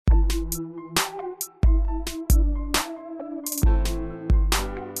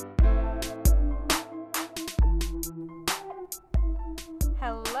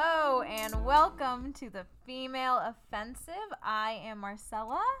Welcome to the Female Offensive. I am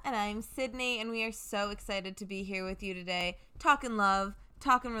Marcella. And I'm Sydney, and we are so excited to be here with you today, talking love,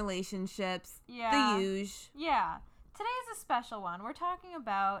 talking relationships, the huge. Yeah. Today's a special one. We're talking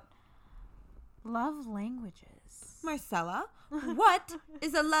about love languages. Marcella, what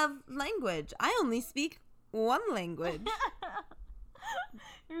is a love language? I only speak one language.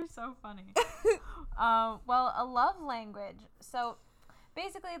 You're so funny. Well, a love language. So,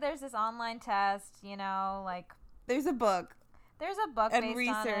 basically, there's this online test, There's a book. There's a book and based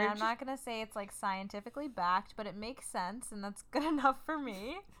research. on it. I'm not going to say it's, scientifically backed, but it makes sense, and that's good enough for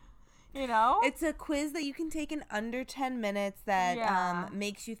me. It's a quiz that you can take in under 10 minutes that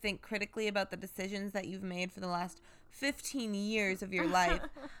makes you think critically about the decisions that you've made for the last 15 years of your life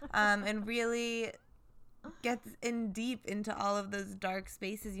and really gets in deep into all of those dark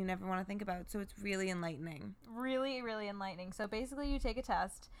spaces you never want to think about. So it's really enlightening. Really, really enlightening. So basically you take a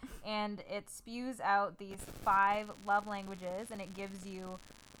test and it spews out these 5 love languages and it gives you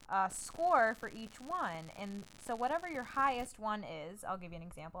a score for each one. And so whatever your highest one is, I'll give you an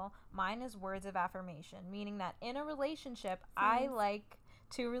example. Mine is words of affirmation, meaning that in a relationship, I like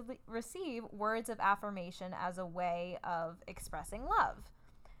to receive words of affirmation as a way of expressing love.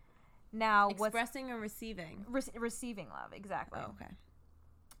 Now, expressing or receiving? Receiving love, exactly. Oh, okay.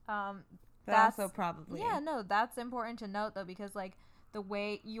 But also probably. Yeah, no, that's important to note, though, because, the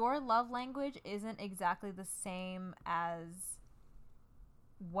way your love language isn't exactly the same as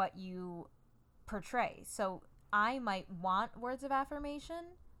what you portray. So I might want words of affirmation,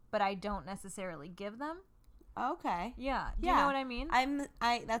 but I don't necessarily give them. Okay. Yeah. Do you know what I mean?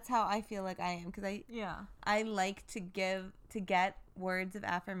 That's how I feel like I am, because I like to get words of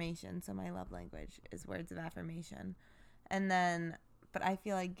affirmation. So my love language is words of affirmation. And then, but I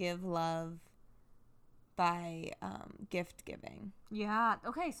feel I give love by gift giving. Yeah.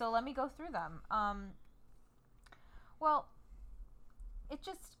 Okay, so let me go through them. Well, it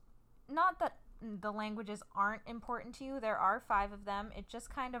just, not that the languages aren't important to you. There are 5 of them. It just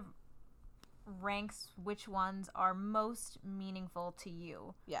kind of ranks which ones are most meaningful to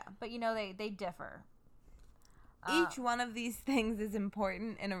you. Yeah. But, they differ. Each one of these things is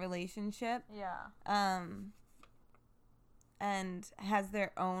important in a relationship. Yeah. And has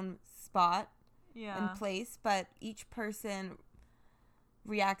their own spot and place, but each person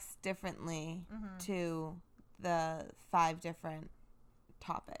reacts differently to the 5 different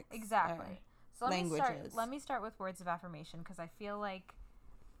topics. Exactly. So let me start with words of affirmation, because I feel like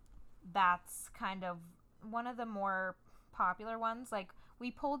that's kind of one of the more popular ones. We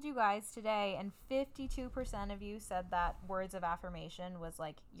polled you guys today, and 52% of you said that words of affirmation was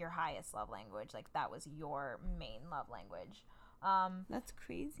your highest love language. That was your main love language. That's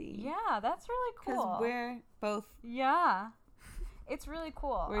crazy. Yeah, that's really cool. Because we're both. Yeah, it's really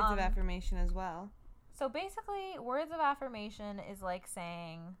cool. Words of affirmation as well. So basically, words of affirmation is like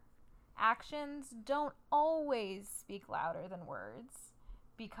saying actions don't always speak louder than words,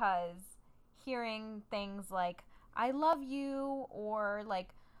 because hearing things like I love you, or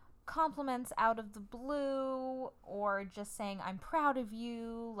compliments out of the blue, or just saying I'm proud of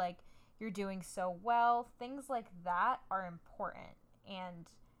you, you're doing so well, things like that are important. And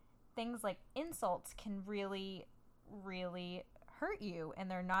things like insults can really, really hurt you, and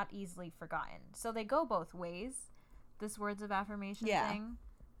they're not easily forgotten. So they go both ways, this words of affirmation thing.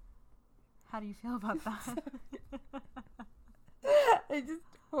 How do you feel about that? I just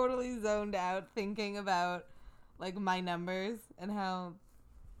totally zoned out thinking about my numbers and how,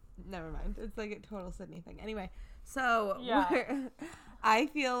 never mind, it's a total Sydney thing. Anyway, so I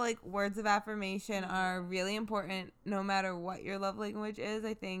feel like words of affirmation are really important no matter what your love language is.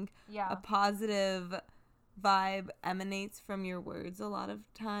 I think a positive vibe emanates from your words a lot of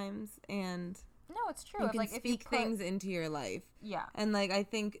times, and no, it's true. You can speak things into your life. Yeah. And I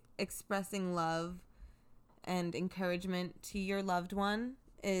think expressing love and encouragement to your loved one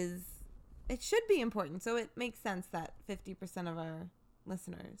it should be important. So it makes sense that 50% of our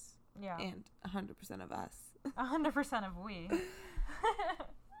listeners and 100% of us. 100% of we.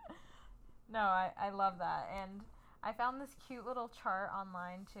 No, I love that. And I found this cute little chart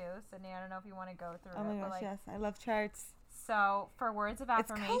online too. Sydney, I don't know if you want to go through it. Oh my gosh, yes. I love charts. So for words of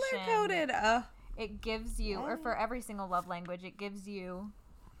affirmation, it's color-coded. It gives you, or for every single love language, it gives you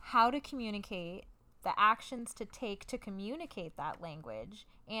how to communicate, the actions to take to communicate that language,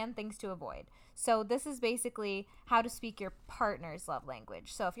 and things to avoid. So this is basically how to speak your partner's love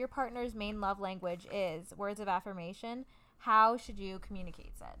language. So if your partner's main love language is words of affirmation, how should you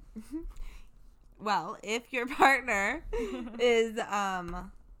communicate said? Well, if your partner is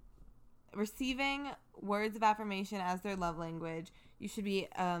receiving words of affirmation as their love language, you should be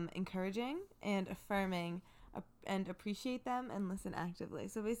encouraging and affirming and appreciate them and listen actively.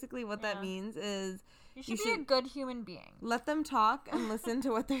 So basically what that means is you should be a good human being. Let them talk and listen to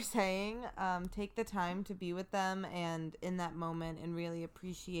what they're saying. Take the time to be with them and in that moment and really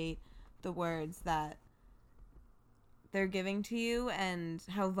appreciate the words that they're giving to you and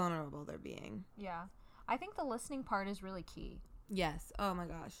how vulnerable they're being. Yeah. I think the listening part is really key. Yes. Oh my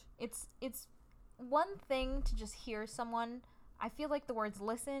gosh. It's one thing to just hear someone. I feel like the words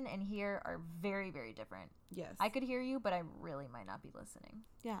listen and hear are very, very different. Yes. I could hear you, but I really might not be listening.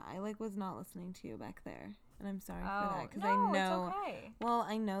 Yeah, I was not listening to you back there. And I'm sorry for that. Because no, I know. It's okay. Well,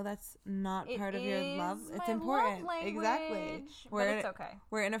 I know that's not part of your love. It's my important. Love language, exactly. But it's okay.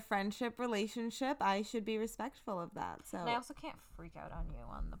 We're in a friendship relationship. I should be respectful of that. So. And I also can't freak out on you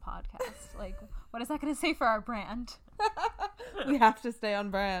on the podcast. Like, what is that going to say for our brand? We have to stay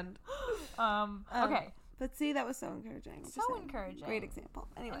on brand. Okay. But see, that was so encouraging. So encouraging. Great example.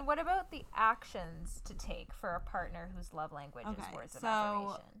 Anyway. And what about the actions to take for a partner whose love language is words of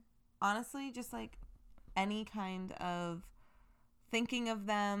affirmation? Honestly, just like any kind of thinking of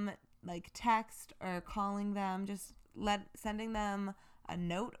them, like text or calling them, just sending them a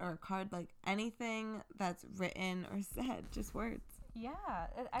note or a card, like anything that's written or said, just words. Yeah.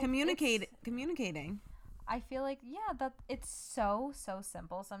 Communicating. I feel like, that it's so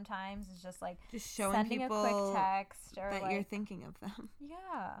simple sometimes. It's just like showing sending people a quick text or that you're thinking of them.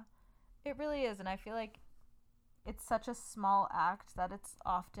 Yeah, it really is. And I feel like it's such a small act that it's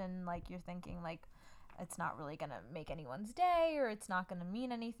often like you're thinking like it's not really going to make anyone's day or it's not going to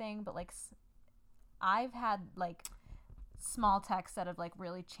mean anything. But like I've had like small texts that have like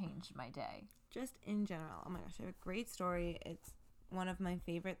really changed my day. Just in general. Oh my gosh, I have a great story. It's one of my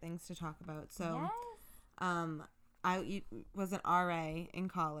favorite things to talk about. So yes. I was an RA in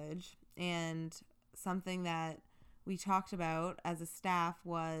college, and something that we talked about as a staff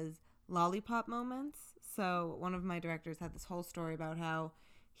was lollipop moments. So one of my directors had this whole story about how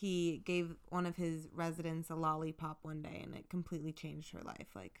he gave one of his residents a lollipop one day, and it completely changed her life.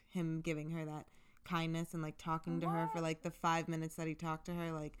 Like him giving her that kindness and like talking to her for like the 5 minutes that he talked to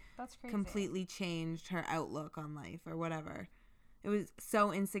her, like that's crazy. Completely changed her outlook on life or whatever. It was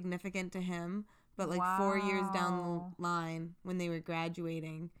so insignificant to him. But, like, 4 years down the line, when they were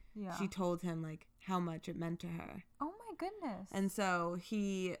graduating, she told him, like, how much it meant to her. Oh, my goodness. And so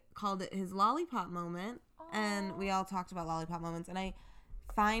he called it his lollipop moment, and we all talked about lollipop moments. And I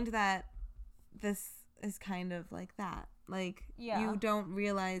find that this is kind of like that. Like, you don't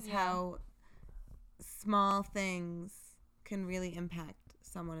realize how small things can really impact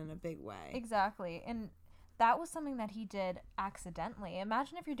someone in a big way. Exactly. And that was something that he did accidentally.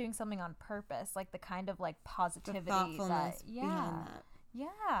 Imagine if you're doing something on purpose, like the kind of like positivity, the thoughtfulness behind that.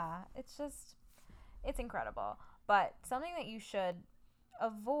 Yeah, it's incredible. But something that you should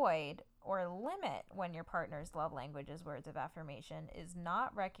avoid or limit when your partner's love language is words of affirmation is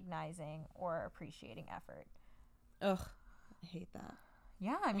not recognizing or appreciating effort. Ugh, I hate that.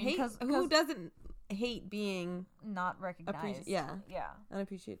 Yeah, I mean, because who doesn't hate being not recognized? Yeah,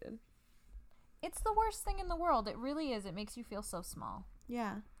 unappreciated. It's the worst thing in the world. It really is. It makes you feel so small.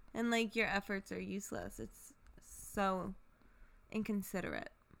 Yeah. And, like, your efforts are useless. It's so inconsiderate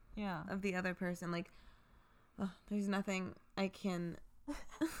of the other person. Like, there's nothing I can...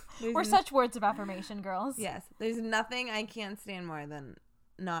 We're such words of affirmation, girls. Yes. There's nothing I can't stand more than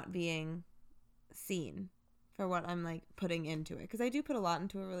not being seen for what I'm, like, putting into it. Because I do put a lot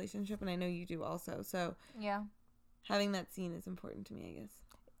into a relationship, and I know you do also. So, having that seen is important to me, I guess.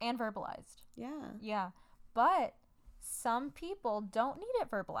 And verbalized. Yeah. Yeah. But some people don't need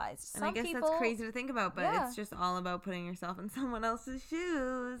it verbalized. And I guess that's crazy to think about, but it's just all about putting yourself in someone else's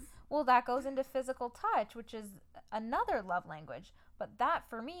shoes. Well, that goes into physical touch, which is another love language. But that,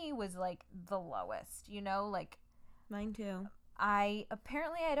 for me, was, like, the lowest, you know? Like... Mine, too. I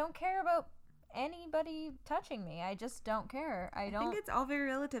don't care about anybody touching me. I just don't care. I think it's all very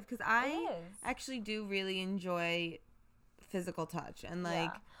relative, because I actually do really enjoy physical touch. And, like...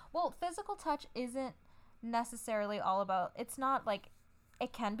 Well, physical touch isn't necessarily all about... It's not, like...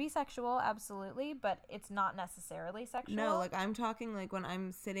 It can be sexual, absolutely, but it's not necessarily sexual. No, like, I'm talking, like, when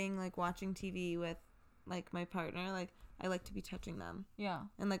I'm sitting, like, watching TV with, like, my partner, like, I like to be touching them. Yeah.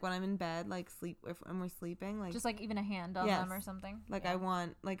 And, like, when I'm in bed, like, when we're sleeping, like... Just, like, even a hand on them or something? Like, I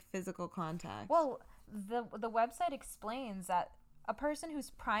want, like, physical contact. Well, the website explains that a person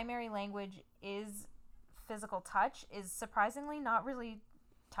whose primary language is physical touch is surprisingly not really...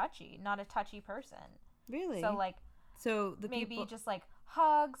 touchy, not a touchy person. Really? So, like, maybe just, like,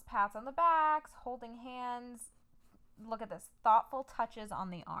 hugs, pats on the backs, holding hands. Look at this. Thoughtful touches on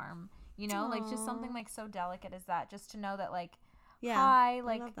the arm. You know? Aww. Like, just something, like, so delicate as that. Just to know that, like, Yeah, hi,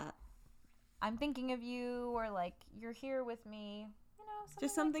 like, I love that. I'm thinking of you, or like, you're here with me.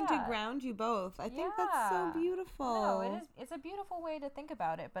 Just something like to ground you both. I think that's so beautiful. No, it is. It's a beautiful way to think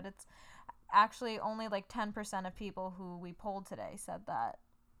about it, but it's actually only like 10% of people who we polled today said that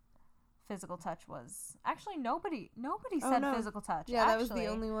physical touch was actually nobody said physical touch. Yeah, actually, that was the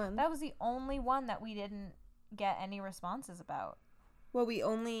only one. That was the only one that we didn't get any responses about. Well, we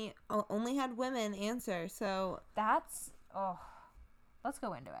only had women answer, so that's let's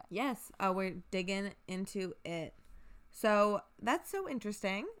go into it. Yes, we're digging into it. So that's so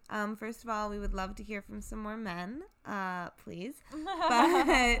interesting. First of all, we would love to hear from some more men, please.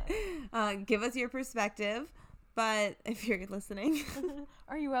 But give us your perspective. But if you're listening,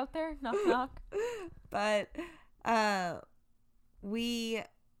 are you out there? Knock knock. But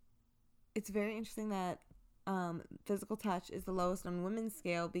it's very interesting that physical touch is the lowest on women's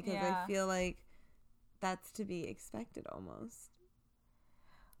scale, because I feel like that's to be expected almost.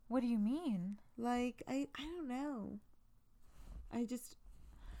 What do you mean? Like, I don't know.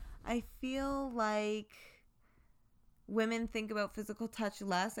 I feel like women think about physical touch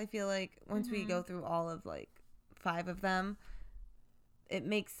less. I feel like once we go through all of like 5 of them, it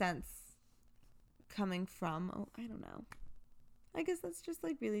makes sense coming from, I don't know. I guess that's just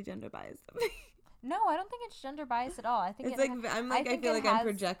like really gender biased of me. No, I don't think it's gender biased at all. I think I feel like I'm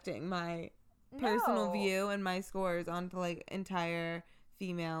projecting my personal view and my scores onto like entire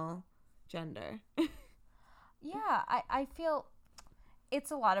female gender. Yeah, I feel it's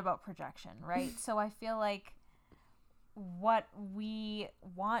a lot about projection, right? So I feel like what we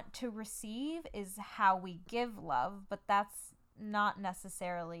want to receive is how we give love, but that's not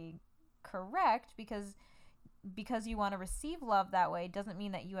necessarily correct, because you want to receive love that way doesn't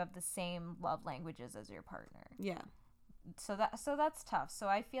mean that you have the same love languages as your partner. Yeah. So that's tough. So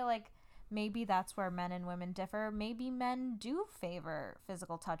I feel like maybe that's where men and women differ. Maybe men do favor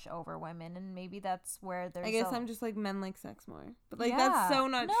physical touch over women, and maybe that's where there's I'm just like, men like sex more. But like, that's so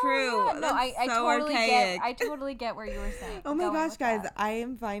not true. Yeah. No, I totally get where you were saying. Oh my gosh, guys, I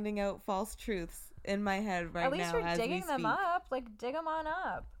am finding out false truths in my head right now. At least you're digging them up. Like, dig them on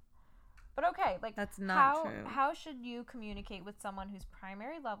up. But okay, like, that's not true. How should you communicate with someone whose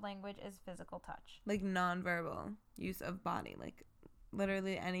primary love language is physical touch? Like, nonverbal use of body, like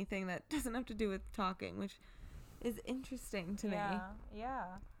literally anything that doesn't have to do with talking, which is interesting to me. Yeah.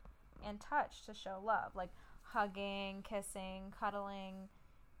 And touch to show love, like hugging, kissing, cuddling.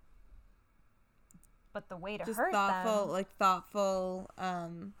 But the way to just hurt thoughtful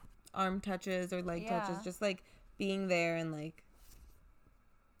arm touches or leg touches, just like being there and like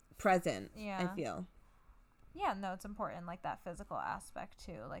present. I feel. Yeah, no, it's important, like that physical aspect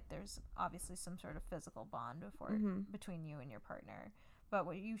too. Like, there's obviously some sort of physical bond between you and your partner. But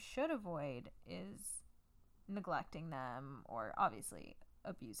what you should avoid is neglecting them or obviously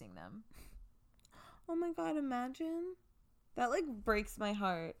abusing them. Oh my God, imagine. That like breaks my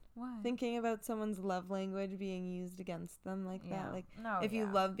heart. What? Thinking about someone's love language being used against them like that. Like, if you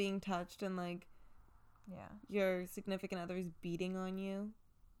love being touched and like your significant other is beating on you.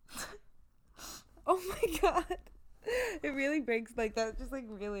 Oh my God. It really breaks, like, that just like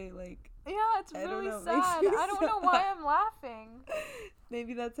really like, yeah, it's really sad. I don't know why I'm laughing.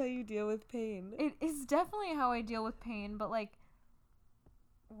 Maybe that's how you deal with pain. It is definitely how I deal with pain, but like,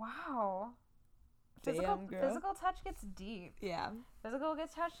 wow. Physical touch gets deep. Yeah. Physical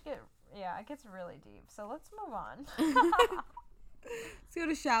touch it gets really deep. So let's move on. Let's go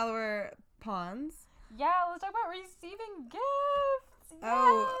to shallower ponds. Yeah, let's talk about receiving gifts. Yes.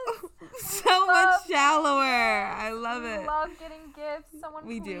 Oh, so much shallower. I love it. We love getting gifts. Someone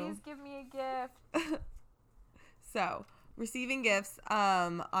please give me a gift. So, receiving gifts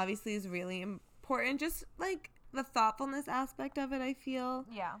obviously is really important. Just like the thoughtfulness aspect of it, I feel.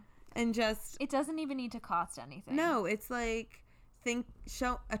 Yeah. And just, it doesn't even need to cost anything. No, it's like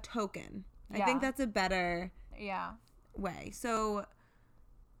show a token. I think that's a better way. So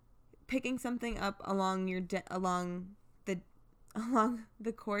picking something up along your along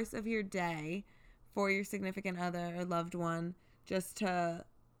the course of your day for your significant other or loved one, just to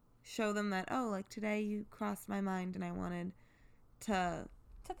show them that, oh, like today you crossed my mind and I wanted to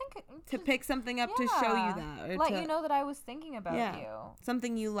pick something up to show you that, or let you know that I was thinking about you.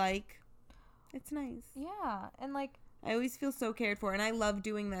 Something you like. It's nice. Yeah, and like, I always feel so cared for, and I love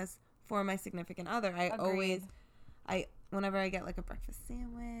doing this for my significant other. Whenever I get like a breakfast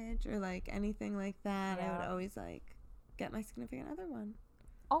sandwich or like anything like that, I would always like get my significant other one.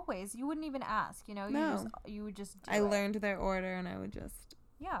 Always. You wouldn't even ask, you know? You would just do I learned their order and I would just...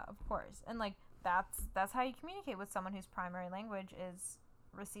 Yeah, of course. And like, that's how you communicate with someone whose primary language is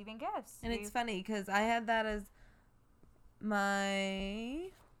receiving gifts. And it's funny because I had that as It's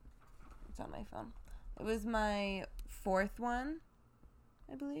on my phone. It was my 4th one,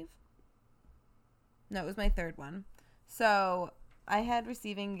 I believe. No, it was my 3rd one. So I had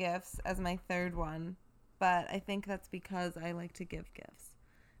receiving gifts as my 3rd one, but I think that's because I like to give gifts.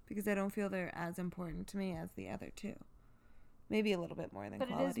 Because I don't feel they're as important to me as the other 2. Maybe a little bit more than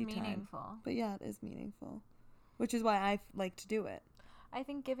quality time. But it is meaningful. But yeah, it is meaningful. Which is why I like to do it. I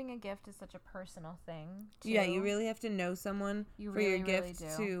think giving a gift is such a personal thing, too. Yeah, you really have to know someone for your gift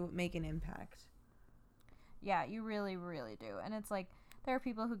to make an impact. Yeah, you really, really do. And it's like, there are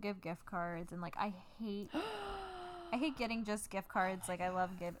people who give gift cards, and like, I hate getting just gift cards. Like, I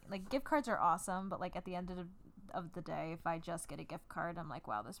love gift cards are awesome, but like at the end of the day, if I just get a gift card, I'm like,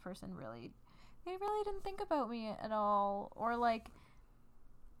 wow, this person they really didn't think about me at all. Or like,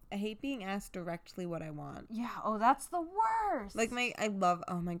 I hate being asked directly what I want. Yeah, that's the worst. Like my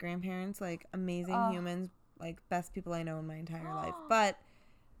grandparents, like amazing humans, like best people I know in my entire life. But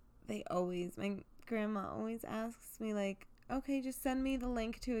my grandma always asks me like, okay, just send me the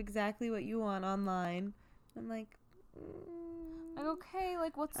link to exactly what you want online. I'm like, okay,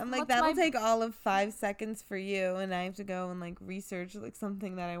 like that'll take all of 5 seconds for you, and I have to go and like research like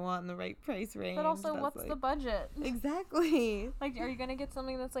something that I want in the right price range. But also, what's the budget? Exactly. Like, are you gonna get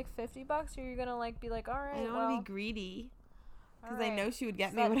something that's like $50, or you're gonna like be like, all right, I don't want to be greedy, because I know she would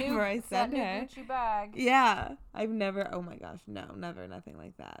get me whatever I send her. That new Gucci bag. Yeah, I've never. Oh my gosh, no, never, nothing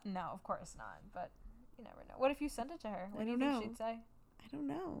like that. No, of course not. But you never know. What if you send it to her? What do you think she'd say? I don't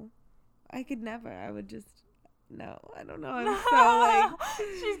know. I could never. I would just. No, I don't know. I'm so like.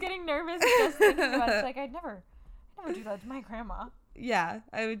 She's getting nervous just thinking about it. She's like, I'd never do that to my grandma. Yeah,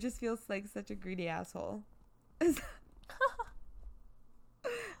 I would just feel like such a greedy asshole. I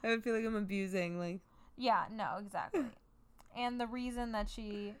would feel like I'm abusing, like. Yeah, no, exactly. And the reason that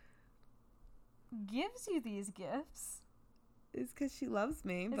she gives you these gifts is because she loves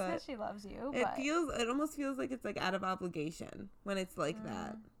me. It's because she loves you. It almost feels like it's like out of obligation when it's like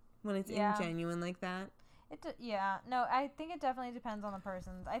that. When it's ingenuine like that. No, I think it definitely depends on the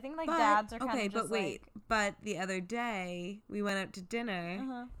person. I think dads are kind of just but the other day we went out to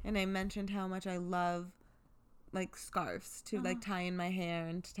dinner and I mentioned how much I love like scarves to like tie in my hair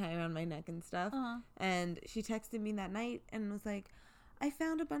and to tie around my neck and stuff. And she texted me that night and was like, I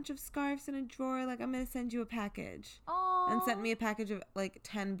found a bunch of scarves in a drawer, like I'm gonna send you a package. Aww. And sent me a package of like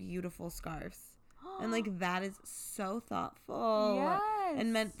 10 beautiful scarves. And like that is so thoughtful. Yes.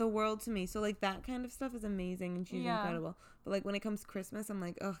 And meant the world to me. So like that kind of stuff is amazing and she's incredible. But like when it comes to Christmas, I'm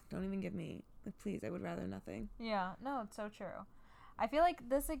like, ugh, don't even give me. Like, please, I would rather nothing. Yeah, no, it's so true. I feel like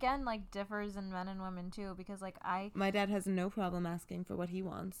this again like differs in men and women too, because like my dad has no problem asking for what he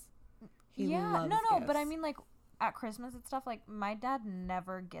wants. He loves gifts. But I mean like at Christmas and stuff, like my dad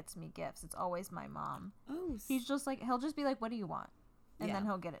never gets me gifts. It's always my mom. Oh. He's just like, he'll just be like, what do you want? And then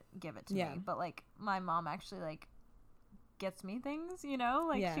he'll give it to me. But like my mom actually like gets me things, you know?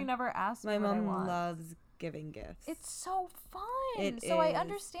 Like she never asks me what I want. My mom loves giving gifts. It's so fun. It so is. I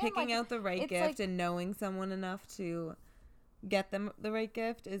understand picking out the right gift and knowing someone enough to get them the right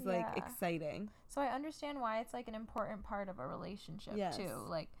gift is like exciting. So I understand why it's like an important part of a relationship too.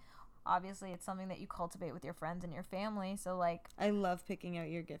 Like obviously it's something that you cultivate with your friends and your family. So like I love picking out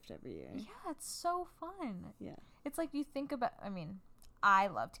your gift every year. Yeah, it's so fun. Yeah. It's like you think about, I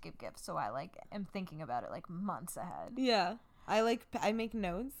love to give gifts, so I like am thinking about it like months ahead. Yeah. I make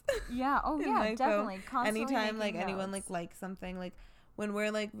notes. Yeah. Oh yeah, definitely. Constantly anytime like notes. Anyone like likes something, like when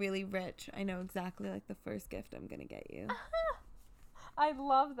we're like really rich, I know exactly like the first gift I'm gonna get you. I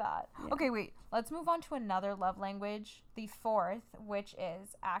love that. Yeah. Okay, wait. Let's move on to another love language, the 4th, which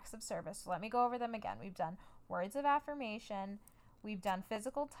is acts of service. So let me go over them again. We've done words of affirmation, we've done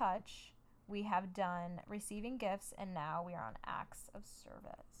physical touch, we have done receiving gifts, and now we are on acts of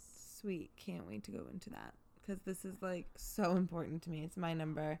service. Sweet. Can't wait to go into that because this is like so important to me. It's my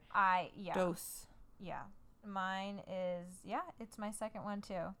number. Dos. Yeah. Mine is, it's my second one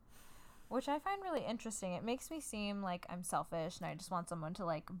too, which I find really interesting. It makes me seem like I'm selfish and I just want someone to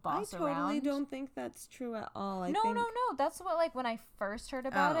like boss around. I totally don't think that's true at all. No. That's what like when I first heard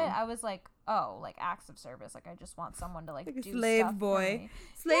about it, I was like, oh, like acts of service. Like I just want someone to like do slave stuff boy. For me.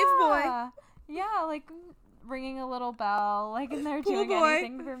 Slave boy. Yeah, like ringing a little bell, like and they're doing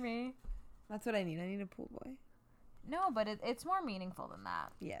anything for me. That's what I need. I need a pool boy. No, but it's more meaningful than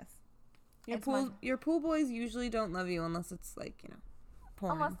that. Yes. Your pool boys usually don't love you unless it's like, you know,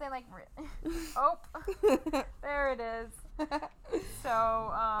 porn. Unless they like there it is.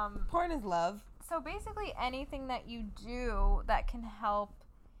 So porn is love. So basically anything that you do that can help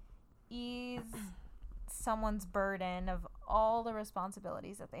ease someone's burden of all the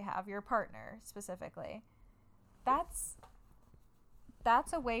responsibilities that they have, your partner specifically, that's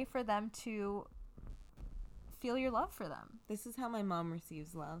that's a way for them to feel your love for them. This is how my mom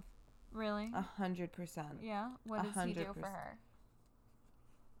receives love. Really? 100%. Yeah? What does he do for her?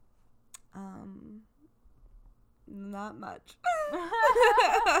 Not much.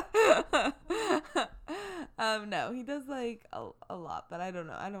 No, he does like a lot, but I don't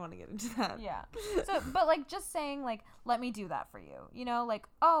know. I don't want to get into that. Yeah. So, but like just saying like, let me do that for you. You know, like,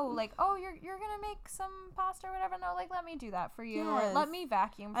 oh, you're gonna make some pasta or whatever. No, like, let me do that for you. Yes. Or let me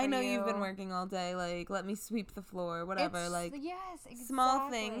vacuum for you. I know you've been working all day. Like, let me sweep the floor, whatever. Yes, exactly. Small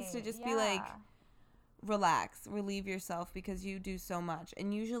things to just be like, relax, relieve yourself because you do so much.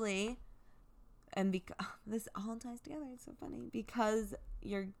 And usually, this all ties together. It's so funny because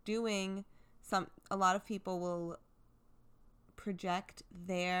you're doing a lot of people will project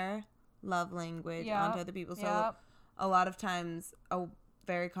their love language onto other people. So a lot of times, a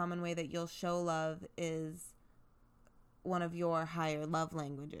very common way that you'll show love is one of your higher love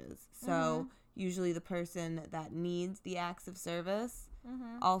languages. So usually the person that needs the acts of service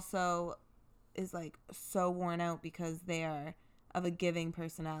also is like so worn out because they are of a giving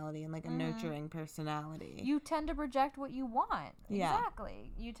personality and like a nurturing personality. You tend to project what you want. Yeah.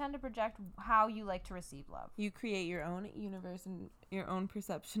 Exactly. You tend to project how you like to receive love. You create your own universe and your own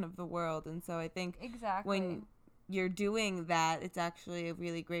perception of the world. And so I think when you're doing that, it's actually a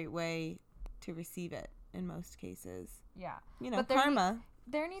really great way to receive it in most cases. Yeah. You know, karma.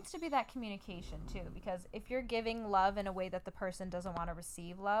 There needs to be that communication too, because if you're giving love in a way that the person doesn't want to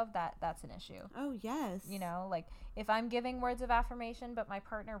receive love, that's an issue. Oh, yes. You know, like if I'm giving words of affirmation, but my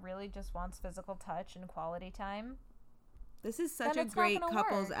partner really just wants physical touch and quality time. This is such a great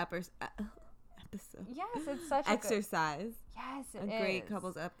couples episode. Yes, it's such exercise. Yes, it is. A great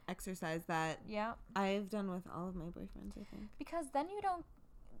couples exercise that I've done with all of my boyfriends, I think. Because then you don't.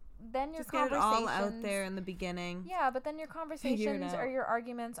 Then your just get it all out there in the beginning. Yeah, but then your conversations or your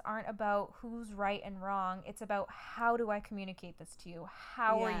arguments aren't about who's right and wrong. It's about how do I communicate this to you?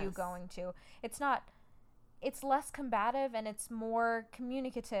 How are you going to? It's not. It's less combative and it's more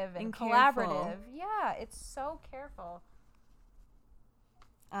communicative and collaborative. Careful. Yeah, it's so careful.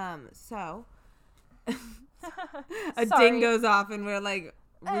 So a ding goes off and we're like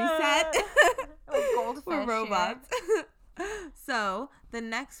reset. Like goldfish. We're robots. So, the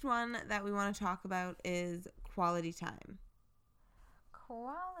next one that we want to talk about is quality time.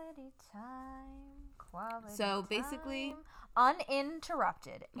 Quality time. So, basically,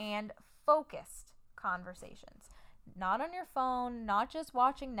 uninterrupted and focused conversations. Not on your phone, not just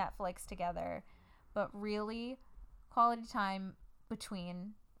watching Netflix together, but really quality time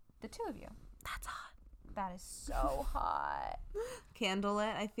between the two of you. That's hot. That is so hot.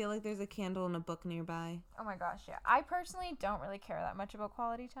 Candlelit. I feel like there's a candle and a book nearby. Oh my gosh, yeah. I personally don't really care that much about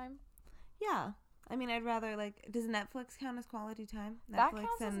quality time. Yeah. I mean, I'd rather does Netflix count as quality time? That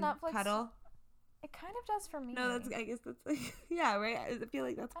counts as Netflix. Cuddle? It kind of does for me. No, I guess that's yeah, right? I feel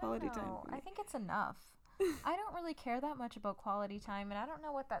like that's quality time. I think it's enough. I don't really care that much about quality time, and I don't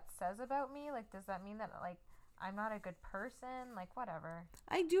know what that says about me. Like, does that mean that, I'm not a good person? Like, whatever.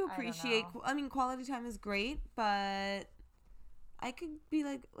 I do appreciate, quality time is great, but I could be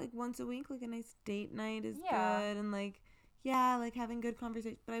like once a week, like a nice date night is good. And having good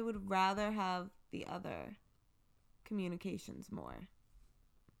conversation, but I would rather have the other communications more.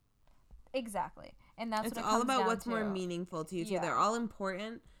 Exactly. And that's it's what it all comes about down what's to. More meaningful to you too. They're all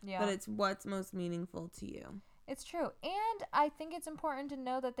important, but it's what's most meaningful to you. It's true. And I think it's important to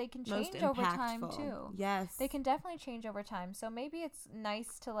know that they can change over time too. Yes. They can definitely change over time. So maybe it's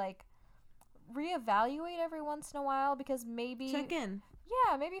nice to reevaluate every once in a while, because maybe check in.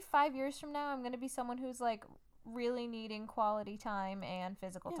 Yeah, maybe 5 years from now I'm going to be someone who's really needing quality time and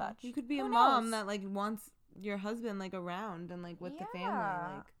physical touch. You could be a mom that wants your husband around and with the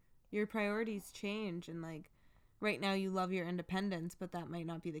family. Your priorities change, and right now you love your independence, but that might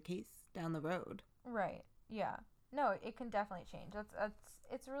not be the case down the road. Right. Yeah. No, it can definitely change.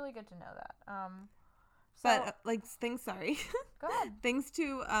 It's really good to know that. But things. Sorry. Go ahead. Things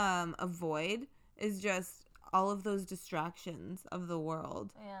to avoid is just all of those distractions of the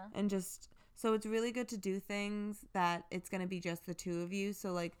world. Yeah. And just so it's really good to do things that it's gonna be just the two of you.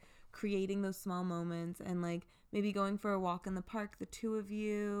 So creating those small moments and maybe going for a walk in the park, the two of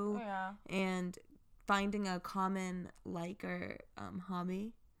you. Yeah. And finding a common or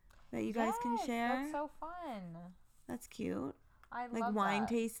hobby that you guys can share. That's so fun. That's cute. I love wine that.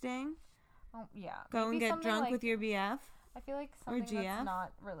 tasting. Oh, yeah. Go and get drunk with your BF. I feel like something that's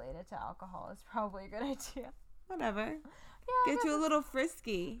not related to alcohol is probably a good idea. Whatever. Yeah. Get you a little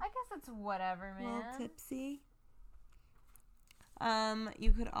frisky. I guess it's whatever, man. A little tipsy.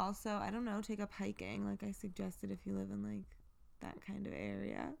 You could also, I don't know, take up hiking like I suggested if you live in that kind of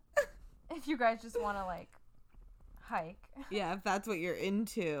area. If you guys just want to, like, hike. Yeah, if that's what you're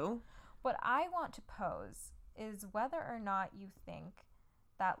into. What I want to pose is whether or not you think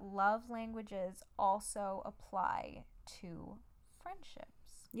that love languages also apply to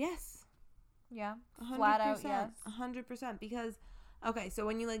friendships. Yes. Yeah. 100%, Flat out, yes. 100%. Because, okay, so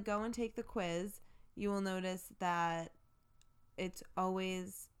when you, like, go and take the quiz, you will notice that it's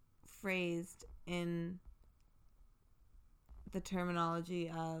always phrased in the terminology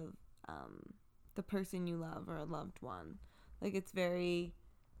of the person you love or a loved one. Like, it's very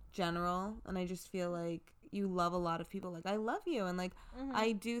general, and I just feel like you love a lot of people. Like, I love you, and, like,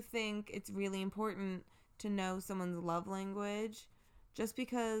 I do think it's really important to know someone's love language, just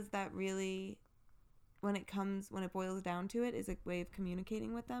because that really, when it boils down to it, is a way of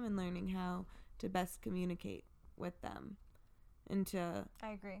communicating with them and learning how to best communicate with them and to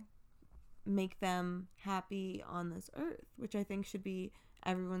I agree. make them happy on this earth, which I think should be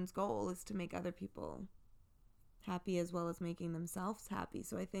everyone's goal, is to make other people happy as well as making themselves happy.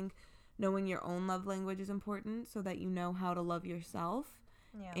 So I think knowing your own love language is important so that you know how to love yourself.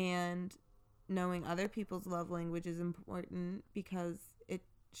 Yeah. And knowing other people's love language is important because it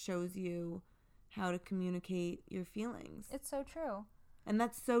shows you how to communicate your feelings. It's so true. And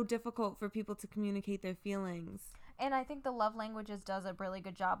that's so difficult for people to communicate their feelings. And I think the love languages does a really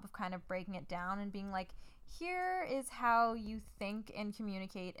good job of kind of breaking it down and being like, here is how you think and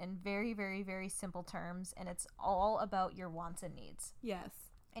communicate in very, very, very simple terms, and it's all about your wants and needs. Yes.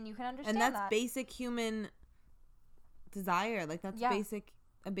 And you can understand that. And that. that's basic human desire. Like, that's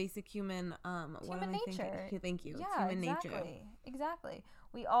a basic human, human nature. Thank you. Yeah, it's human nature. Exactly.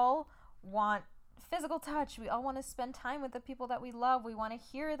 We all want physical touch. We all want to spend time with the people that we love. We want to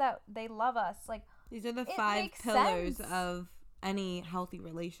hear that they love us. Like, these are the 5 pillars of any healthy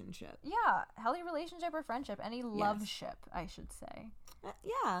relationship. Yeah, healthy relationship or friendship, any love ship, I should say.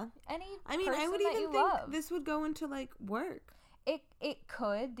 Yeah. I would even think this would go into, like, work. It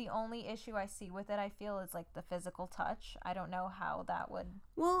could. The only issue I see with it, I feel, is, like, the physical touch. I don't know how that would.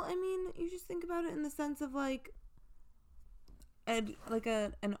 Well, I mean, you just think about it in the sense of, like, an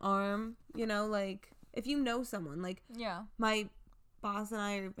arm, you know, like, if you know someone, like, yeah, my boss and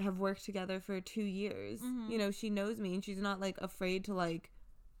I have worked together for 2 years. You know, she knows me, and she's not, like, afraid to, like,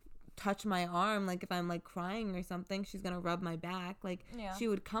 touch my arm. Like, if I'm, like, crying or something, she's gonna rub my back. Like, she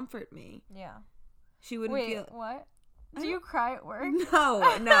would comfort me. Yeah. She wouldn't feel. What? Do you cry at work?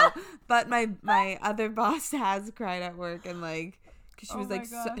 No. But my other boss has cried at work, and, like, cause she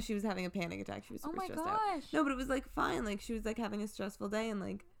was she was having a panic attack. She was super stressed out. No, but it was, like, fine. Like, she was, like, having a stressful day, and,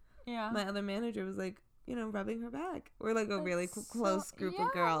 like, my other manager was, like, you know, rubbing her back. We're, like, a really close group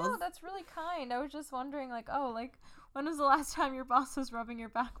of girls. No, that's really kind. I was just wondering, like, like, when was the last time your boss was rubbing your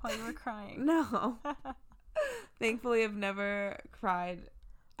back while you were crying? No. Thankfully, I've never cried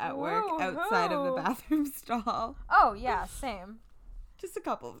at work outside of the bathroom stall. Oh, yeah, same. Just a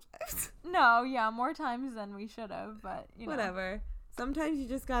couple of times. No, yeah, more times than we should have, but, you know. Whatever. Sometimes you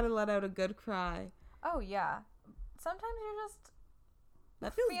just gotta let out a good cry. Oh, yeah. Sometimes you're just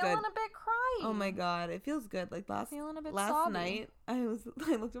that feels feeling good. a bit crying. Oh my god, it feels good. Like last night, I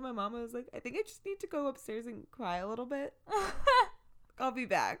looked at my mom. I was like, I think I just need to go upstairs and cry a little bit. I'll be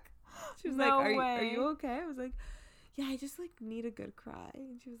back. She was like, Are you okay? I was like, yeah, I just, like, need a good cry.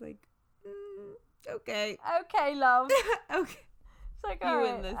 And she was like, okay. Okay, love. Okay. It's like, all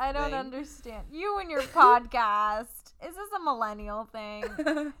right, I don't understand. You and your podcast. Is this a millennial thing?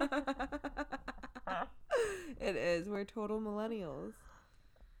 It is. We're total millennials.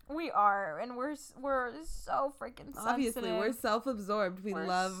 We are, and we're so freaking sensitive. Obviously, we're self-absorbed. We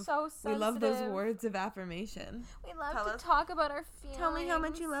love those words of affirmation. We love to talk about our feelings. Tell me how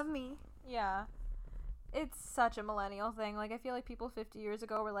much you love me. Yeah. It's such a millennial thing. Like, I feel like people 50 years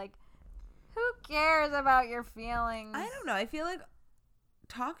ago were like, who cares about your feelings? I don't know. I feel like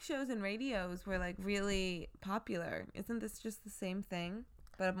talk shows and radios were, like, really popular. Isn't this just the same thing,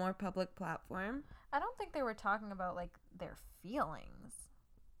 but a more public platform? I don't think they were talking about, like, their feelings.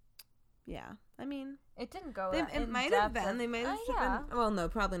 Yeah. I mean, it didn't go it might have been. They might have been. Well, no,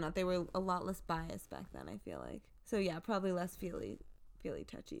 probably not. They were a lot less biased back then, I feel like. So, yeah, probably less feely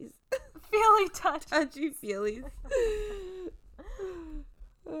touchies. Feely touch. Touchy feelies.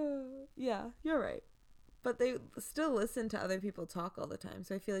 Yeah, you're right. But they still listen to other people talk all the time.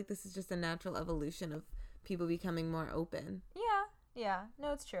 So I feel like this is just a natural evolution of people becoming more open. Yeah.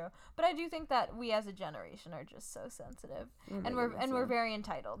 No, it's true. But I do think that we as a generation are just so sensitive. We're very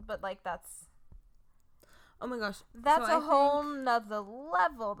entitled. But, like, that's... Oh my gosh. That's a whole nother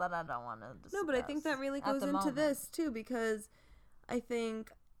level that I don't want to discuss. No, but I think that really goes into this, too, because I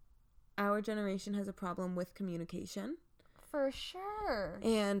think our generation has a problem with communication. for sure.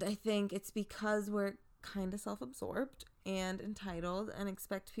 And I think it's because we're kind of self-absorbed and entitled and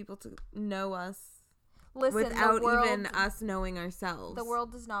expect people to know us without even us knowing ourselves. The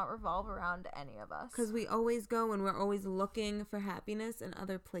world does not revolve around any of us. Because we always go and we're always looking for happiness in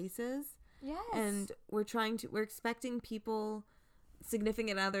other places. Yes. And we're expecting people,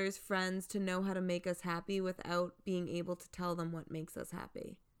 significant others, friends, to know how to make us happy without being able to tell them what makes us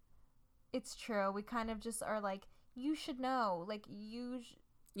happy. It's true. We kind of just are like, you should know. Like, you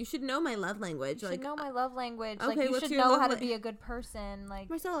should know my love language. You should know my love language. Okay, like, you should know how to be a good person. Like,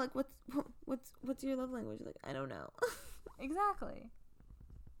 Marcella, like, what's your love language? Like, I don't know. Exactly.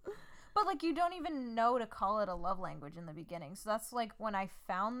 But, like, you don't even know to call it a love language in the beginning. So that's, like, when I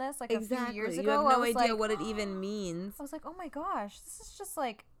found this, like, a few years ago, you have no idea what it even means. I was like, oh my gosh, this is just,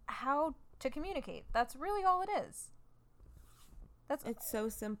 like, how to communicate. That's really all it is. It's so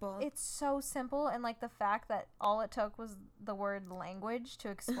simple. It's so simple, and, like, the fact that all it took was the word language to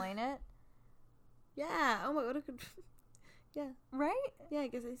explain it. Yeah. Oh my god. Yeah. Right? Yeah, I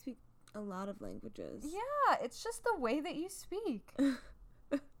guess I speak a lot of languages. Yeah, it's just the way that you speak.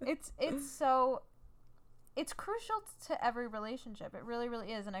 It's crucial to every relationship. It really,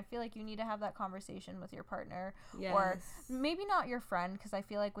 really is. And I feel like you need to have that conversation with your partner. Yes. Or maybe not your friend, because I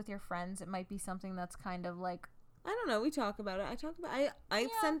feel like with your friends, it might be something that's kind of like, I don't know. We talk about it. I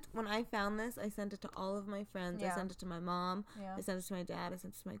sent, when I found this, I sent it to all of my friends. Yeah. I sent it to my mom. Yeah. I sent it to my dad. I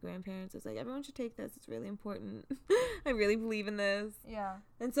sent it to my grandparents. I was like, everyone should take this. It's really important. I really believe in this. Yeah.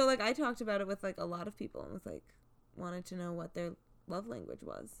 And so, like, I talked about it with, like, a lot of people and was like, wanted to know what their love language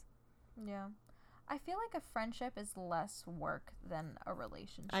was. Yeah. I feel like a friendship is less work than a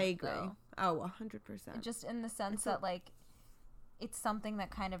relationship. I agree. Though. Oh, 100%. Just in the sense that, like, it's something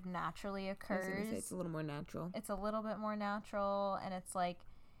that kind of naturally occurs. I was gonna say, it's a little more natural. It's a little bit more natural, and it's like,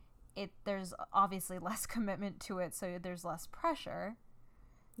 there's obviously less commitment to it, so there's less pressure.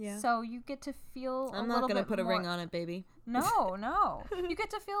 Yeah. So you get to feel I'm not going to put a ring on it, baby. No. You get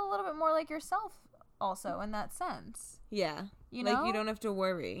to feel a little bit more like yourself also in that sense. Yeah. You know? Like, you don't have to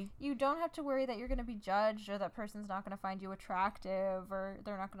worry. You don't have to worry that you're going to be judged or that person's not going to find you attractive or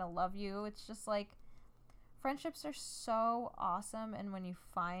they're not going to love you. It's just like, friendships are so awesome, and when you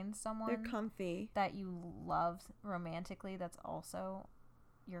find someone they're comfy that you love romantically that's also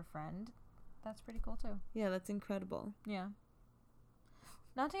your friend, that's pretty cool too. Yeah, that's incredible. Yeah.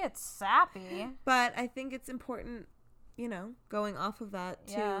 Not to get sappy, but I think it's important, you know, going off of that,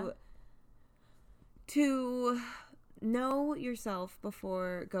 to know yourself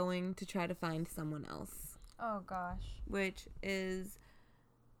before going to try to find someone else. Oh gosh. Which is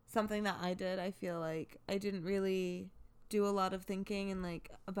something that I did. I feel like I didn't really do a lot of thinking and like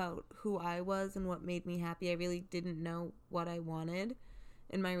about who I was and what made me happy. I really didn't know what I wanted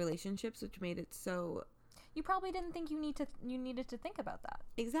in my relationships, which made it so. You probably didn't think you needed to think about that.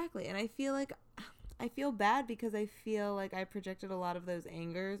 Exactly. And I feel bad because I feel like I projected a lot of those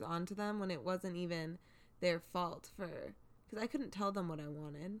angers onto them when it wasn't even their fault, because I couldn't tell them what I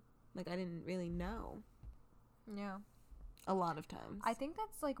wanted. Like, I didn't really know. Yeah. A lot of times. I think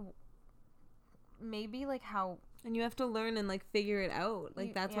that's, like, maybe, like, how... And you have to learn and, like, figure it out.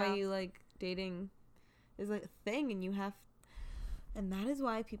 Like, that's why you, like, dating is, like, a thing, and you have... And that is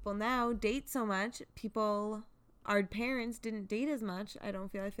why people now date so much. Our parents didn't date as much. I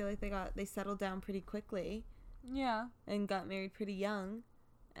feel like they settled down pretty quickly. Yeah. And got married pretty young.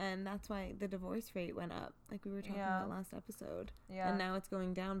 And that's why the divorce rate went up, like we were talking about last episode. Yeah. And now it's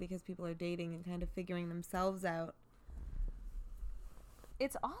going down because people are dating and kind of figuring themselves out.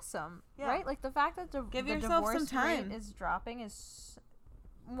 It's awesome, right? Like, the fact that the divorce rate is dropping is,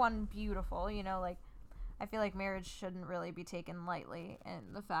 one, beautiful. You know, like, I feel like marriage shouldn't really be taken lightly.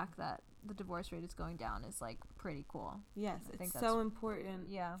 And the fact that the divorce rate is going down is, like, pretty cool. Yes, it's so important.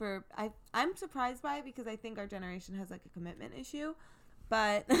 Yeah. I'm surprised by it because I think our generation has, like, a commitment issue.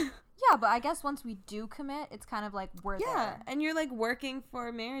 But yeah, but I guess once we do commit, it's kind of like we're there. Yeah, and you're like working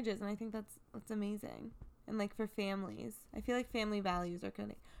for marriages, and I think that's amazing. And like for families, I feel like family values are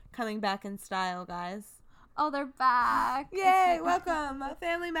kind of coming back in style, guys. Oh, they're back! Yay! Welcome,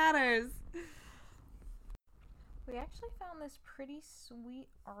 Family Matters. We actually found this pretty sweet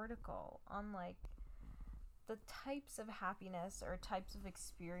article on like the types of happiness or types of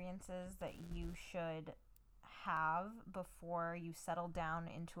experiences that you should have before you settle down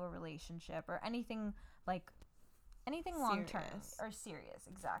into a relationship or anything long term or serious.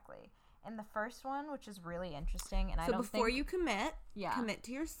 Exactly. And the first one, which is really interesting, and before you commit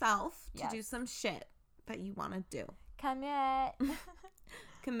to yourself to do some shit that you want to do.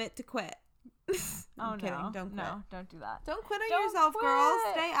 Commit to quit. I'm kidding. Don't quit. No, don't do that. Don't quit on yourself, girl.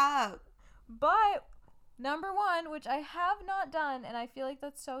 Stay up. But Number 1, which I have not done, and I feel like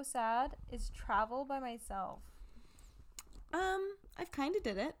that's so sad, is travel by myself. I've kind of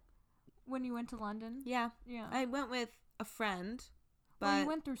did it. When you went to London? Yeah. Yeah. I went with a friend, but well, you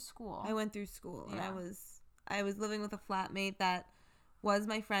went through school. I went through school, yeah. and I was living with a flatmate that was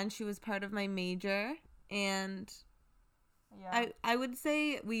my friend. She was part of my major, and yeah. I would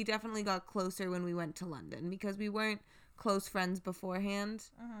say we definitely got closer when we went to London because we weren't close friends beforehand.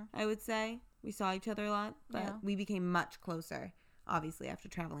 I would say we saw each other a lot, but we became much closer, obviously, after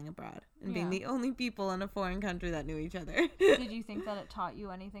traveling abroad and being the only people in a foreign country that knew each other. Did you think that it taught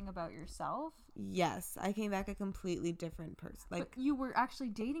you anything about yourself? Yes, I came back a completely different person. Like, but you were actually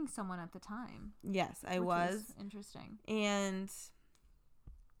dating someone at the time. Yes, I was. Interesting. And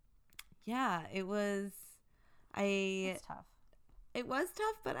yeah, it was. It's tough. It was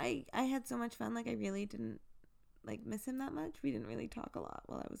tough, but I had so much fun. Like, I really didn't miss him that much. We didn't really talk a lot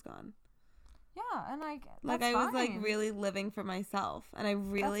while I was gone. Yeah, and I was really living for myself, and I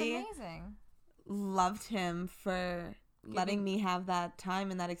really that's amazing. Loved him for letting me have that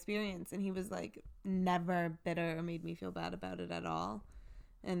time and that experience, and he was like never bitter or made me feel bad about it at all.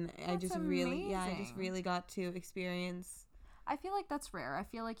 And that's I just really got to experience. I feel like that's rare. I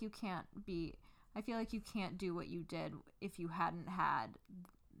feel like you can't do what you did if you hadn't had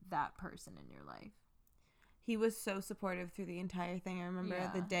that person in your life. He was so supportive through the entire thing. I remember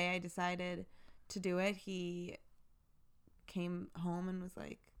the day I decided to do it, he came home and was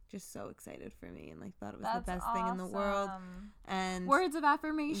like just so excited for me and like thought it was the best thing in the world. And words of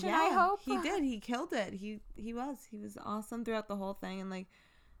affirmation, I hope. He did. He killed it. He was awesome throughout the whole thing and like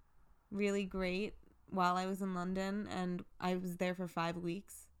really great while I was in London, and I was there for 5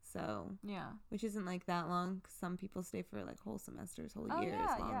 weeks. So which isn't like that long, 'cause some people stay for like whole semesters, whole years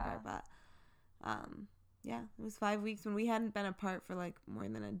longer. But yeah, it was 5 weeks when we hadn't been apart for like more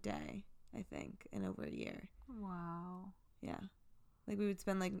than a day, I think, in over a year. Wow. Yeah, like we would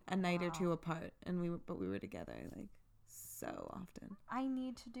spend like a night or two apart, and we were together like so often. I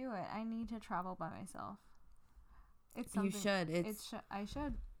need to do it. I need to travel by myself. It's something, you should. I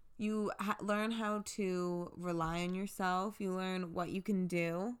should. You learn how to rely on yourself. You learn what you can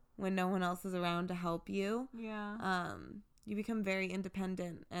do when no one else is around to help you. Yeah. You become very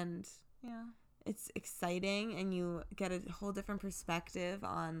independent, and it's exciting, and you get a whole different perspective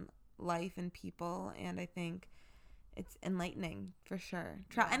on life and people, and I think it's enlightening for sure.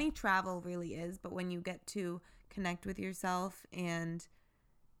 Any travel really is, but when you get to connect with yourself and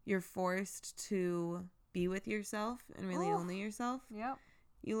you're forced to be with yourself and really only yourself,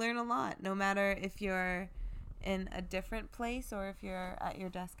 you learn a lot, no matter if you're in a different place or if you're at your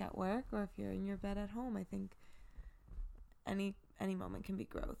desk at work or if you're in your bed at home. I think any moment can be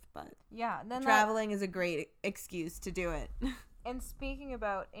growth, but then traveling is a great excuse to do it. And speaking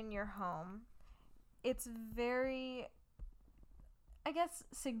about in your home, it's very, I guess,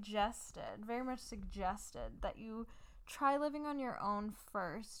 very much suggested that you try living on your own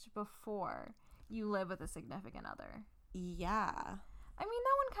first before you live with a significant other. Yeah. I mean,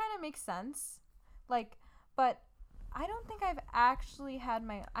 that one kind of makes sense. Like, but I don't think I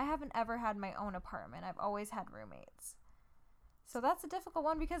haven't ever had my own apartment. I've always had roommates. So that's a difficult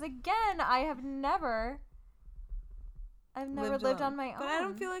one because, again, I've never lived on my own. But I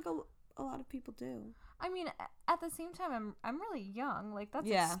don't feel like a lot of people do. I mean, at the same time, I'm really young. Like, that's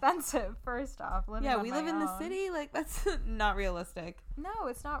expensive, first off. We live in the city. Like, that's not realistic. No,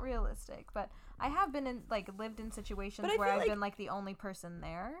 it's not realistic. But I have been lived in situations where I've been, the only person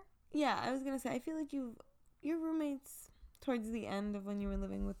there. Yeah, I was going to say, I feel like your roommates towards the end of when you were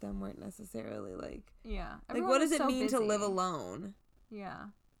living with them weren't necessarily, Yeah. Like, what does it mean to live alone? Yeah.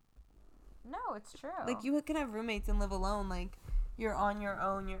 No, it's true. Like, you can have roommates and live alone. Like, you're on your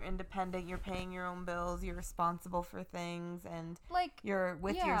own, you're independent, you're paying your own bills, you're responsible for things, and you're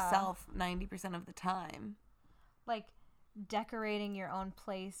with yourself 90% of the time. Like, decorating your own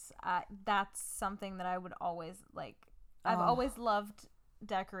place, that's something that I would always I've always loved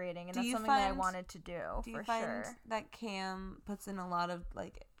decorating, and that's something that I wanted to do. Do you find that Cam puts in a lot of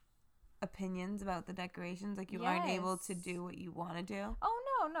opinions about the decorations? Like, you aren't able to do what you want to do? Oh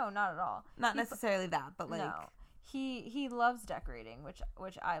no, not at all. Not necessarily that, but no. He loves decorating, which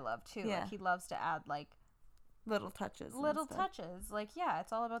I love too. Yeah. Like, he loves to add little touches.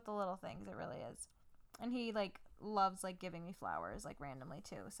 It's all about the little things. It really is. And he loves giving me flowers randomly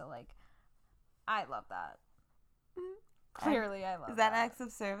too. So I love that. Clearly, I love that. Is that acts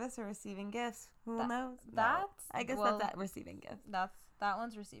of service or receiving gifts? Who knows? I guess that's that receiving gifts. That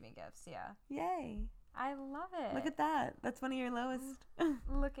one's receiving gifts. Yeah. Yay! I love it. Look at that. That's one of your lowest.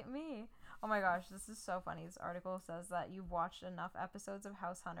 Look at me. Oh my gosh, this is so funny. This article says that you've watched enough episodes of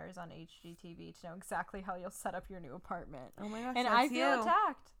House Hunters on HGTV to know exactly how you'll set up your new apartment. Oh my gosh, and that's I feel you.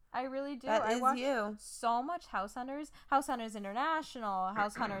 attacked. I really do. That I is watch you. so much House Hunters International,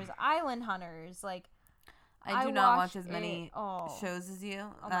 House Hunters Island Hunters. Like, I do not watch as many shows as you,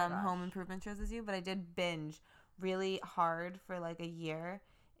 home improvement shows as you, but I did binge really hard for like a year,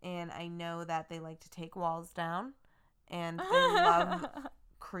 and I know that they like to take walls down, and they love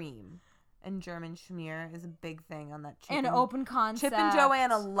cream. And German schmear is a big thing on that Chip and open concept. Chip and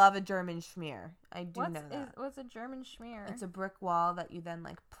Joanna love a German schmear. I do know that. What's a German schmear? It's a brick wall that you then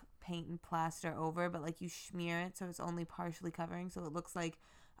like paint and plaster over, but like you schmear it so it's only partially covering, so it looks like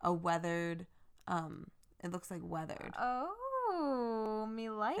a weathered. It looks like weathered. Oh, me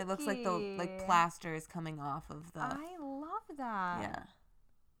like it. It looks like the plaster is coming off of the. I love that. Yeah.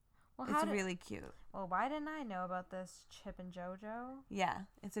 Well, it's really cute. Well, why didn't I know about this, Chip and JoJo? Yeah,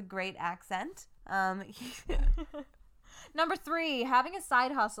 it's a great accent. Number 3, having a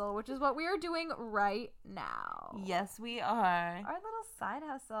side hustle, which is what we are doing right now. Yes, we are. Our little side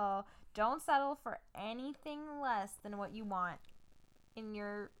hustle. Don't settle for anything less than what you want in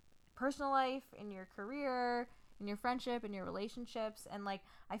your personal life, in your career, in your friendship, in your relationships. And like,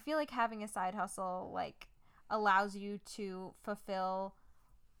 I feel like having a side hustle like allows you to fulfill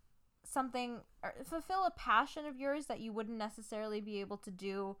a passion of yours that you wouldn't necessarily be able to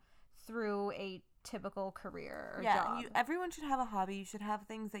do through a typical career or job. Everyone should have a hobby. You should have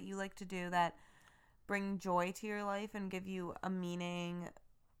things that you like to do that bring joy to your life and give you a meaning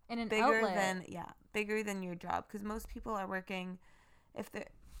and an bigger outlet. bigger than your job, because most people are working.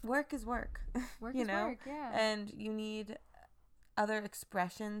 Work is work. Work is work, yeah. And you need other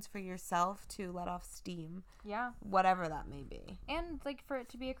expressions for yourself to let off steam. Yeah. Whatever that may be. And like for it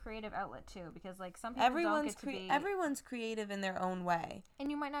to be a creative outlet too, because like some people don't get to be. Everyone's creative in their own way.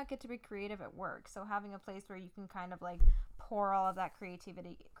 And you might not get to be creative at work, so having a place where you can kind of like pour all of that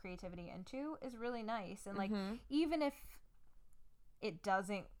creativity into is really nice. And like even if it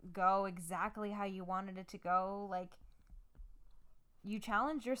doesn't go exactly how you wanted it to go, like you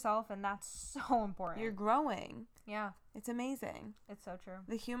challenge yourself, and that's so important. You're growing. Yeah. It's amazing. It's so true.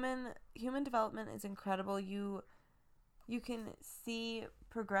 The human development is incredible. You can see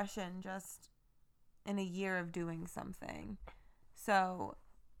progression just in a year of doing something. So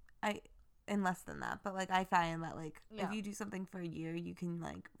in less than that, but like I find that like if you do something for a year, you can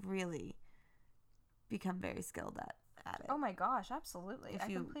like really become very skilled at it. Oh my gosh, absolutely. If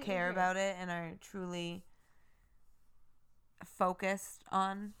you care about it and are truly focused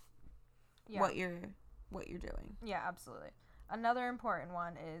on what you're doing. Yeah, absolutely. Another important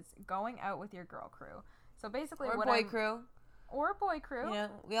one is going out with your girl crew. So basically, or boy crew. Or boy crew. You know,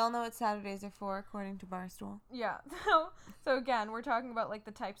 we all know what Saturdays are for, according to Barstool. Yeah. So again, we're talking about like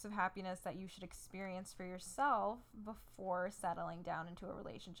the types of happiness that you should experience for yourself before settling down into a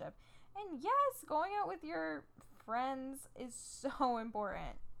relationship. And yes, going out with your friends is so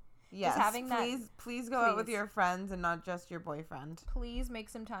important. Yes, please go out with your friends and not just your boyfriend. Please make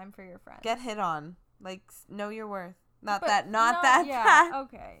some time for your friends. Get hit on. Like, know your worth. Not that. Yeah,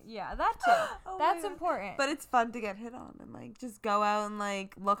 okay. Yeah, that too. That's important. But it's fun to get hit on and, like, just go out and,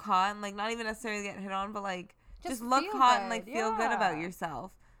 like, look hot and, like, not even necessarily get hit on, but, like, just look hot and, like, feel good about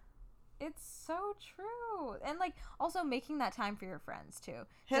yourself. It's so true. And, like, also making that time for your friends, too.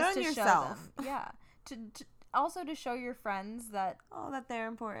 Hit on yourself. Yeah. Also to show your friends that they're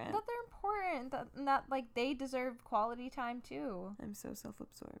important. That like they deserve quality time too. I'm so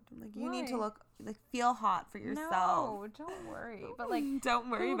self-absorbed. I'm like, you need to feel hot for yourself. No, don't worry. But like, don't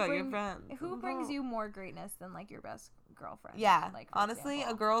worry about your friends. Who brings you more greatness than like your best girlfriend? Yeah, like honestly,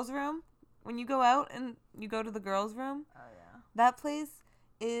 example. A girl's room. When you go out and you go to the girls' room, that place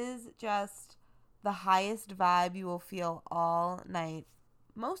is just the highest vibe you will feel all night.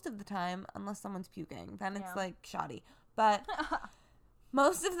 Most of the time, unless someone's puking, then it's like shoddy. But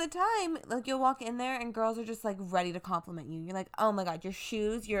most of the time, like you'll walk in there and girls are just like ready to compliment you. You're like, oh my god, your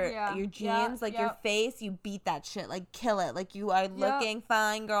shoes, your jeans, your face, you beat that shit, like kill it, like you are looking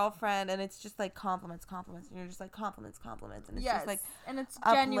fine, girlfriend. And it's just like compliments, and you're just like compliments, and it's just like and it's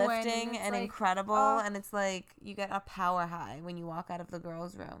uplifting and like, incredible, and it's like you get a power high when you walk out of the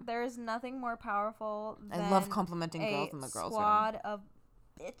girls' room. There is nothing more powerful than I love complimenting girls in the girls' room. Squad of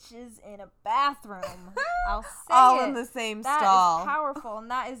bitches in a bathroom. I'll say all in the same stall. That is powerful, and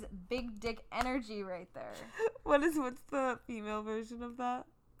that is big dick energy right there. What's the female version of that?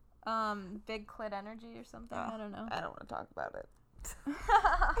 Big clit energy or something. I don't know. I don't want to talk about it.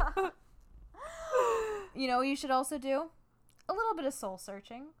 You know what you should also do? A little bit of soul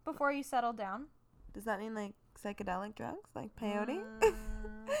searching before you settle down. Does that mean like psychedelic drugs, like peyote?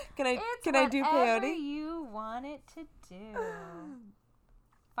 Can I do whatever peyote? you want it to do.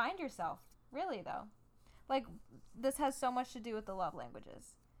 Find yourself. Really, though. Like, this has so much to do with the love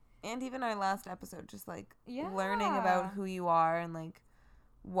languages. And even our last episode, just, like, learning about who you are and, like,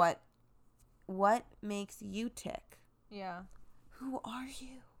 what makes you tick. Yeah. Who are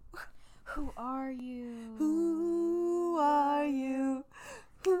you? Who are you? Who are you?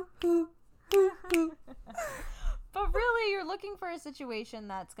 Who? But really, you're looking for a situation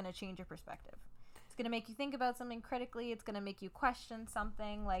that's going to change your perspective. It's going to make you think about something critically. It's going to make you question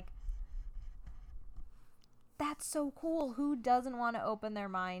something. Like, that's so cool. Who doesn't want to open their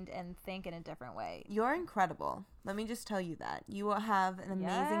mind and think in a different way? You're incredible. Let me just tell you that. You have an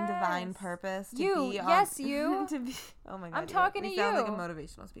amazing divine purpose to be you. to be, oh my God. I'm talking to you. You sound like a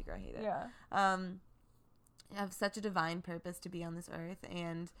motivational speaker. I hate it. Yeah. You have such a divine purpose to be on this earth,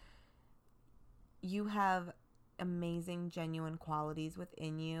 and you have amazing, genuine qualities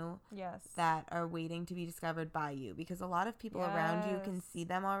within you. Yes. That are waiting to be discovered by you, because a lot of people around you can see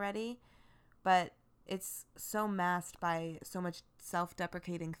them already, but it's so masked by so much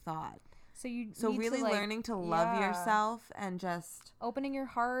self-deprecating thought. So really to, like, learning to love yourself and just opening your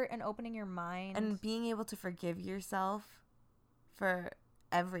heart and opening your mind and being able to forgive yourself for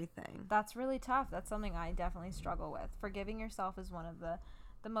everything. That's really tough. That's something I definitely struggle with. Forgiving yourself is one of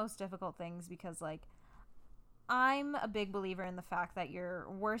the most difficult things, because, like, I'm a big believer in the fact that your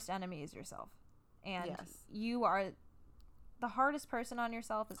worst enemy is yourself. And you are the hardest person on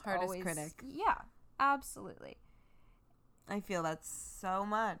yourself. Is hardest always critic. Yeah, absolutely. I feel that so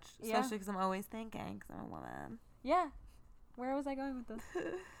much, especially because I'm always thinking, because I'm a woman. Yeah. Where was I going with this?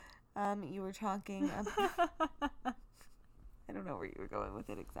 You were talking about... I don't know where you were going with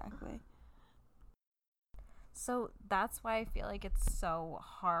it exactly. So that's why I feel like it's so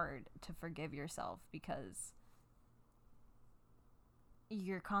hard to forgive yourself, because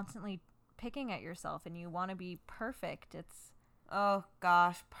you're constantly picking at yourself and you want to be perfect. It's... Oh,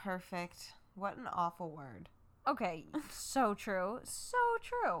 gosh, perfect. What an awful word. Okay, so true. So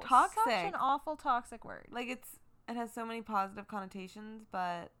true. Toxic. Such an awful toxic word. Like, it has so many positive connotations,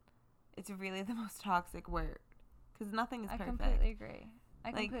 but it's really the most toxic word. Because nothing is perfect. I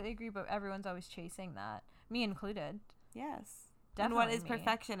completely agree, but everyone's always chasing that. Me included. Yes. Definitely. And what is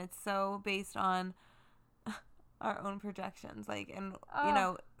perfection? It's so based on our own projections. Like, and, you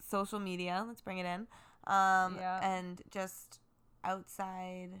know, social media. Let's bring it in. And just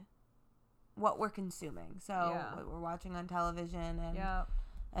outside... what we're consuming. So what we're watching on television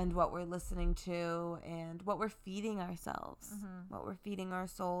and what we're listening to and what we're feeding ourselves, what we're feeding our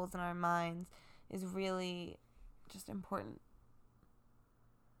souls and our minds is really just important.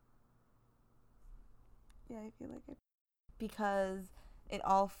 Yeah, I feel like it. Because it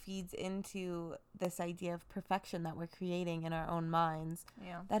all feeds into this idea of perfection that we're creating in our own minds.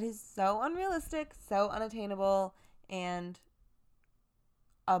 Yeah. That is so unrealistic, so unattainable, and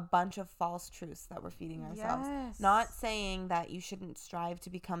a bunch of false truths that we're feeding ourselves. Yes. Not saying that you shouldn't strive to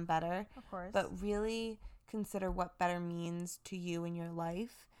become better, of course, but really consider what better means to you in your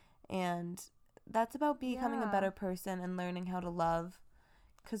life. And that's about becoming a better person and learning how to love.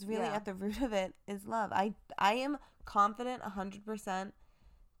 Because really at the root of it is love. I am confident 100%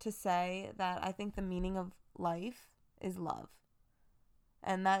 to say that I think the meaning of life is love.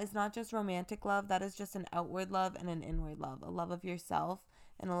 And that is not just romantic love. That is just an outward love and an inward love. A love of yourself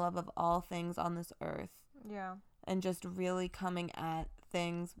and a love of all things on this earth. Yeah. And just really coming at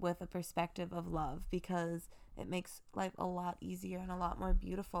things with a perspective of love, because it makes life a lot easier and a lot more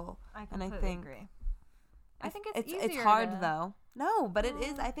beautiful. I completely agree. I think it's easier. It's hard though. No, but it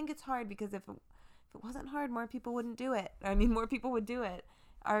is. I think it's hard because if it wasn't hard, more people wouldn't do it. I mean, more people would do it.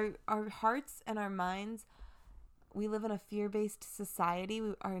 Our hearts and our minds, we live in a fear-based society.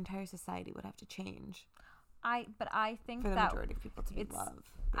 Our entire society would have to change. I think for the that majority of people to be love.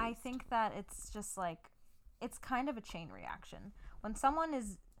 I think that it's just like, it's kind of a chain reaction. When someone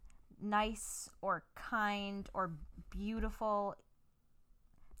is nice or kind or beautiful,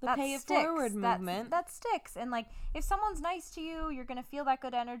 the pay it forward movement. That sticks. And like, if someone's nice to you, you're going to feel that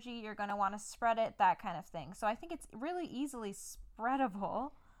good energy. You're going to want to spread it, that kind of thing. So I think it's really easily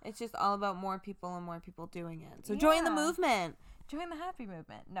spreadable. It's just all about more people and more people doing it. So join the movement. Join the happy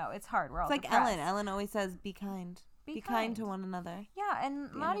movement. No, it's hard. We're all like depressed. Ellen always says, be kind. Be kind to one another. Yeah,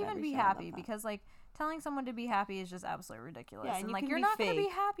 and not even be happy, because like telling someone to be happy is just absolutely ridiculous. Yeah, and like, you're not going to be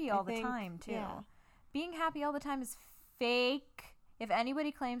happy all the time too. Yeah. Being happy all the time is fake. If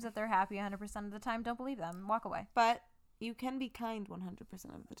anybody claims that they're happy 100% of the time, don't believe them. Walk away. But you can be kind 100%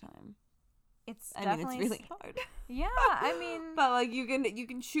 of the time. It's really hard. Yeah, I mean, but like you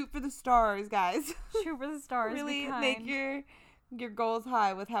can shoot for the stars, guys. Shoot for the stars. Really make your your goals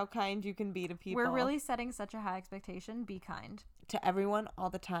high with how kind you can be to people. We're really setting such a high expectation. Be kind. To everyone all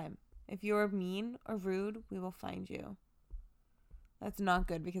the time. If you're mean or rude, we will find you. That's not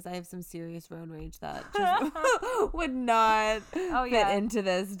good because I have some serious road rage that just would not fit into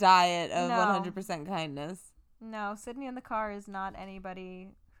this diet of 100% kindness. No, Sydney in the car is not anybody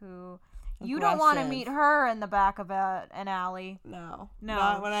who... You don't want to meet her in the back of an alley. No.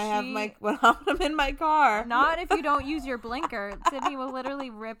 Not when when I'm in my car. Not if you don't use your blinker. Sydney will literally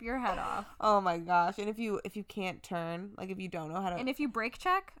rip your head off. Oh my gosh. And if you can't turn, like if you don't know how to... And if you brake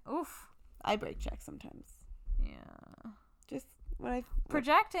check, oof. I brake check sometimes. Yeah. Just when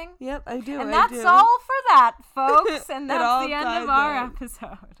projecting. Yep, I do. And that's all for that, folks. And that's the end of our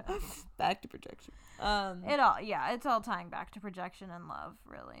episode. Back to projection. It's all tying back to projection and love,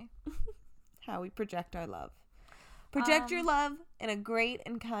 really. How we project our love. Project your love in a great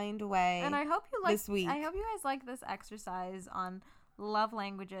and kind way. And I hope you like this week. I hope you guys like this exercise on love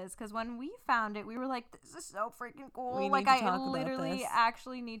languages, because when we found it, we were like, this is so freaking cool. I literally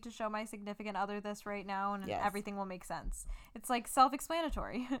actually need to show my significant other this right now, and everything will make sense. It's like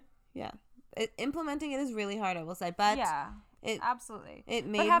self-explanatory. Yeah. Implementing it is really hard, I will say, but absolutely. It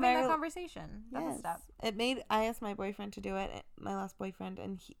made but having that conversation, that's a step. I asked my boyfriend to do it, my last boyfriend,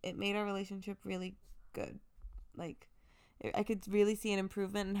 and it made our relationship really good. Like, I could really see an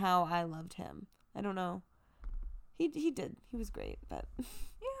improvement in how I loved him. I don't know. He did. He was great, but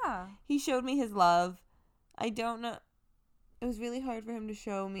yeah. He showed me his love. I don't know. It was really hard for him to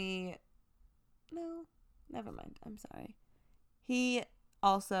show me. No, never mind. I'm sorry. He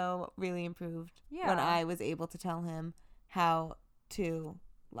also really improved when I was able to tell him how to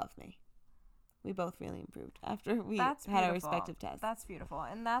love me. We both really improved after we had our respective tests. That's beautiful.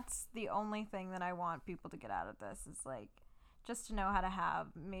 And that's the only thing that I want people to get out of this is like just to know how to have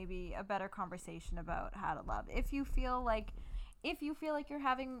maybe a better conversation about how to love. If you feel like you're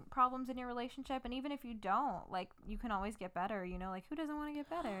having problems in your relationship, and even if you don't, like, you can always get better, you know, like, who doesn't want to get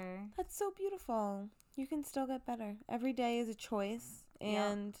better? That's so beautiful. You can still get better. Every day is a choice,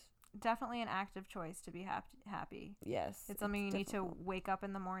 and definitely an active choice to be happy. Yes. It's something you need to wake up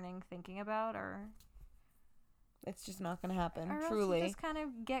in the morning thinking about, or it's just not going to happen, or truly. Else you just kind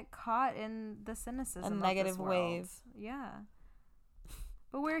of get caught in the cynicism of negative this world. Wave. Yeah.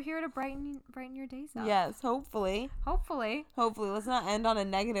 But we're here to brighten your days up. Yes, hopefully. Hopefully. Let's not end on a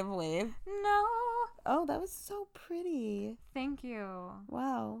negative wave. No. Oh, that was so pretty. Thank you.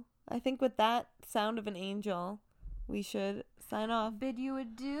 Wow. I think with that sound of an angel, we should sign off. Bid you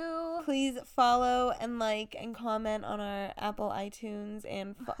adieu. Please follow and like and comment on our Apple iTunes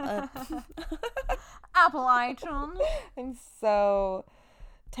and... Apple iTunes. I'm so...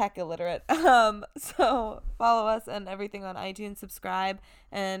 tech illiterate. So follow us and everything on iTunes, subscribe,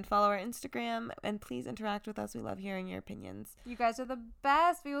 and follow our Instagram, and please interact with us. We love hearing your opinions. You guys are the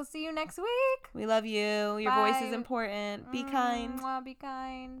best. We will see you next week. We love you. Your Bye. voice is important. Be kind. Be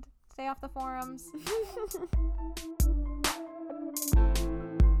kind. Stay off the forums.